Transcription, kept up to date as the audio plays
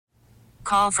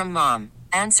call from mom.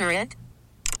 Answer it.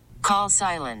 Call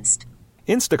silenced.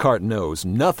 Instacart knows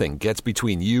nothing gets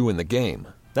between you and the game.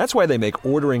 That's why they make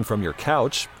ordering from your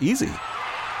couch easy.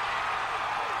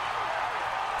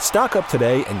 Stock up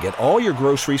today and get all your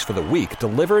groceries for the week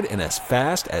delivered in as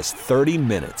fast as 30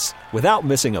 minutes without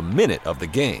missing a minute of the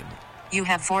game. You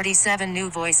have 47 new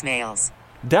voicemails.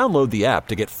 Download the app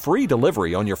to get free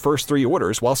delivery on your first 3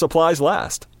 orders while supplies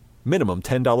last. Minimum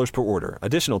 $10 per order.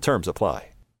 Additional terms apply.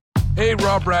 Hey,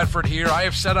 Rob Bradford here. I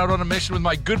have set out on a mission with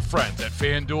my good friends at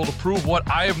FanDuel to prove what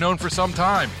I have known for some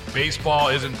time. Baseball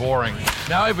isn't boring.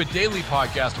 Now I have a daily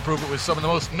podcast to prove it with some of the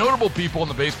most notable people in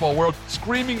the baseball world,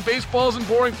 screaming baseball isn't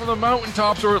boring from the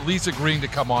mountaintops, or at least agreeing to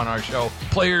come on our show.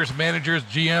 Players, managers,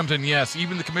 GMs, and yes,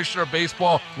 even the commissioner of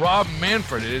baseball, Rob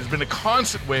Manfred. It has been a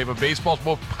constant wave of baseball's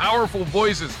most powerful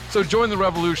voices. So join the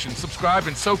revolution. Subscribe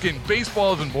and soak in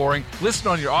Baseball Isn't Boring. Listen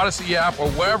on your Odyssey app or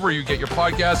wherever you get your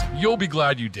podcasts. You'll be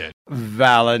glad you did.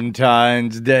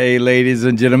 Valentine's Day, ladies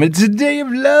and gentlemen. It's a day of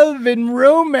love and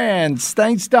romance,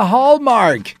 thanks to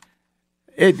Hallmark.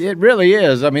 It really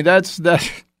is. I mean, that's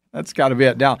got to be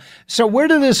it. Now, so where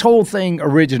did this whole thing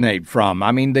originate from?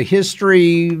 I mean, the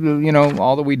history,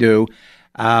 all that we do.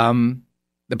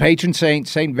 The patron saint,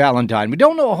 Saint Valentine. We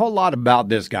don't know a whole lot about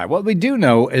this guy. What we do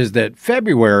know is that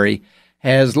February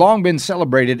has long been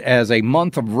celebrated as a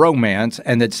month of romance,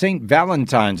 and that Saint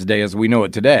Valentine's Day, as we know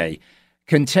it today,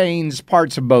 contains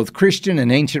parts of both Christian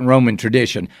and ancient Roman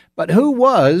tradition. But who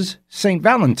was St.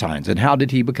 Valentine's, and how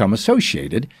did he become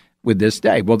associated with this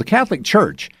day? Well, the Catholic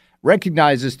Church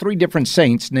recognizes 3 different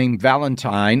saints named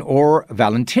Valentine or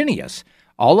Valentinius,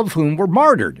 all of whom were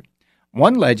martyred.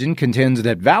 One legend contends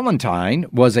that Valentine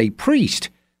was a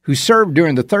priest who served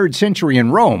during the 3rd century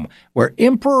in Rome, where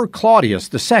Emperor Claudius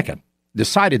II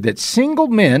decided that single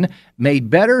men made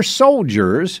better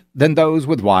soldiers than those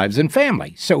with wives and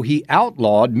family. So he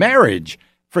outlawed marriage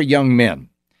for young men.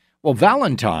 Well,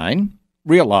 Valentine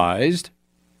realized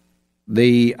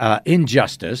the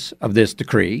injustice of this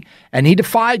decree, and he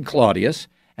defied Claudius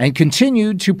and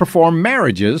continued to perform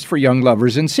marriages for young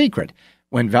lovers in secret.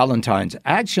 When Valentine's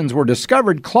actions were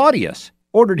discovered, Claudius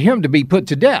ordered him to be put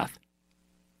to death.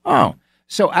 Oh,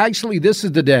 so actually this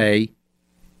is the day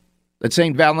that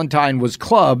St. Valentine was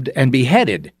clubbed and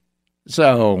beheaded.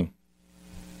 So,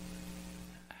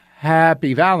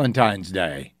 happy Valentine's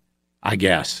Day, I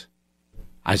guess,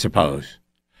 I suppose.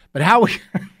 But how we...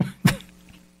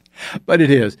 But it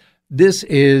is. This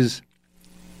is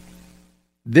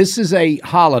a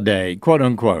holiday, quote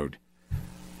unquote,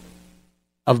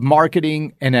 of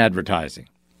marketing and advertising.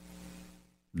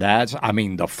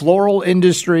 The floral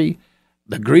industry,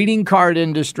 the greeting card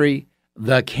industry,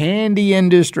 the candy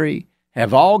industry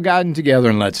have all gotten together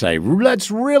and let's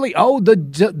really,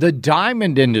 the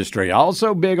diamond industry,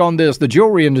 also big on this, the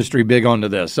jewelry industry big onto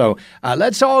this. So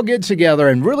let's all get together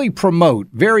and really promote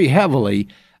very heavily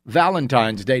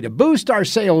Valentine's Day to boost our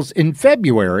sales in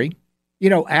February,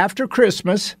 after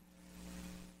Christmas,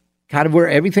 kind of where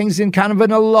everything's in kind of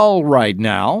in a lull right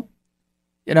now,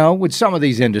 with some of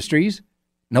these industries.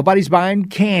 Nobody's buying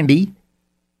candy.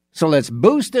 So let's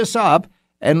boost this up.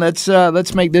 And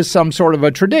let's make this some sort of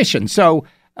a tradition. So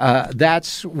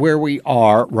that's where we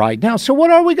are right now. So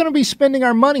what are we going to be spending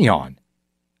our money on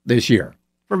this year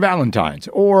for Valentine's?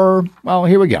 Or, well,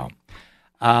 here we go.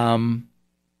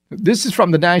 This is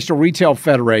from the National Retail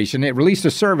Federation. It released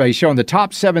a survey showing the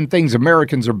top 7 things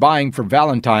Americans are buying for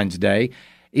Valentine's Day.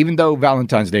 Even though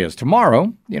Valentine's Day is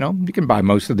tomorrow, you can buy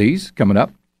most of these coming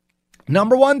up.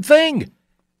 Number 1 thing,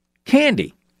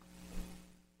 candy.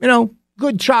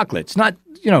 Good chocolates, not,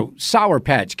 Sour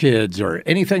Patch Kids or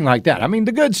anything like that. I mean,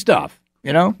 the good stuff,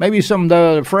 maybe some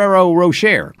the Ferrero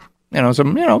Rocher,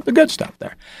 the good stuff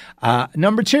there.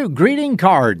 Number 2, greeting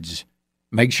cards.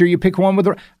 Make sure you pick one with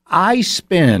let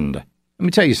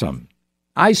me tell you something.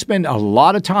 I spend a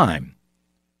lot of time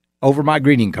over my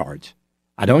greeting cards.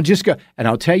 I don't just go, and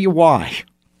I'll tell you why.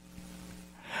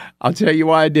 I'll tell you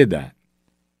why I did that.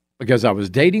 Because I was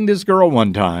dating this girl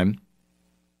one time,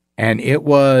 and it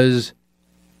was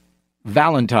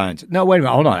Valentine's. No, wait a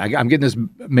minute. Hold on. I'm getting this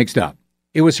mixed up.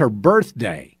 It was her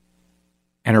birthday,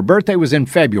 and her birthday was in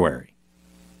February.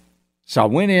 So I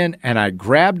went in and I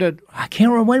grabbed it. I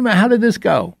can't remember. Wait a minute. How did this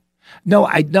go? No,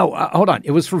 hold on.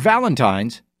 It was for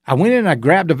Valentine's. I went in and I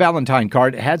grabbed a Valentine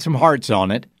card. It had some hearts on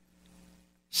it,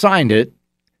 signed it,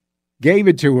 gave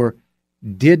it to her,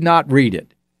 did not read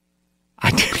it.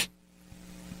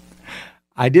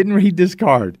 I didn't read this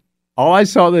card. All I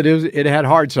saw that it had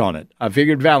hearts on it. I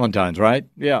figured Valentine's, right?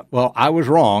 Yeah. Well, I was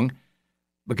wrong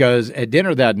because at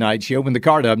dinner that night, she opened the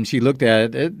card up and she looked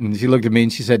at it and she looked at me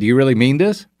and she said, "Do you really mean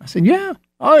this?" I said, "Yeah."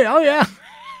 Oh, yeah.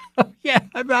 Yeah,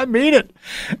 I mean it.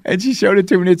 And she showed it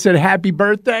to me and it said, happy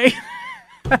birthday.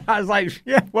 I was like,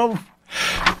 yeah, well,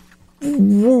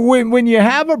 when you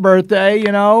have a birthday,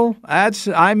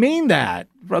 I mean that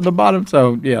from the bottom.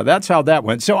 So, yeah, that's how that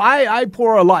went. So I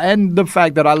pour a lot. And the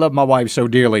fact that I love my wife so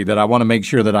dearly that I want to make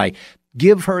sure that I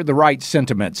give her the right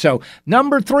sentiment. So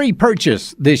number 3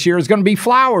 purchase this year is going to be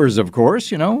flowers, of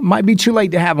course. Might be too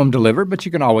late to have them delivered, but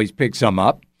you can always pick some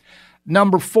up.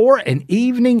 Number 4, an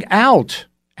evening out.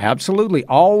 Absolutely.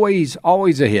 Always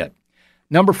a hit.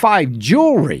 Number 5,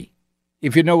 jewelry.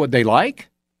 If you know what they like,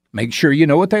 make sure you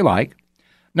know what they like.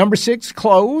 Number 6,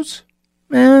 clothes.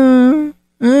 Maybe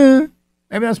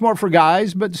that's more for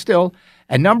guys, but still.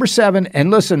 And number 7, and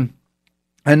listen,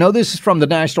 I know this is from the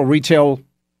National Retail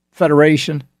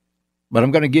Federation, but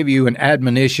I'm going to give you an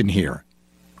admonition here.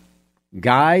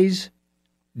 Guys,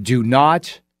 do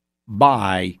not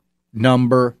buy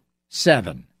number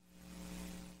 7.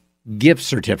 Gift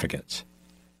certificates.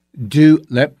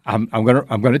 I'm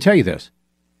going to tell you this.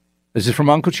 This is from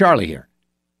Uncle Charlie here.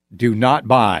 Do not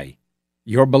buy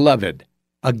your beloved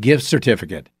a gift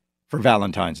certificate for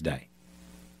Valentine's Day.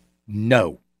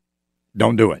 No,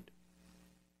 don't do it.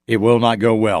 It will not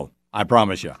go well. I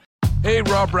promise you. Hey,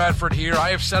 Rob Bradford here. I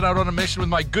have set out on a mission with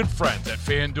my good friends at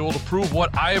FanDuel to prove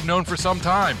what I have known for some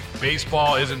time.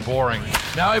 Baseball isn't boring.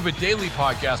 Now I have a daily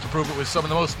podcast to prove it with some of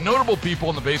the most notable people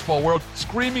in the baseball world,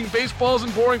 screaming baseball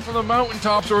isn't boring from the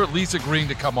mountaintops, or at least agreeing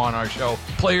to come on our show.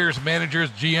 Players,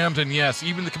 managers, GMs, and yes,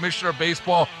 even the commissioner of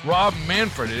baseball, Rob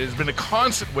Manfred. It has been a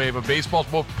constant wave of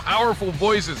baseball's most powerful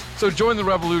voices. So join the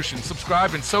revolution.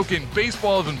 Subscribe and soak in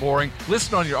Baseball Isn't Boring.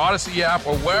 Listen on your Odyssey app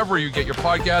or wherever you get your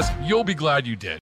podcasts. You'll be glad you did.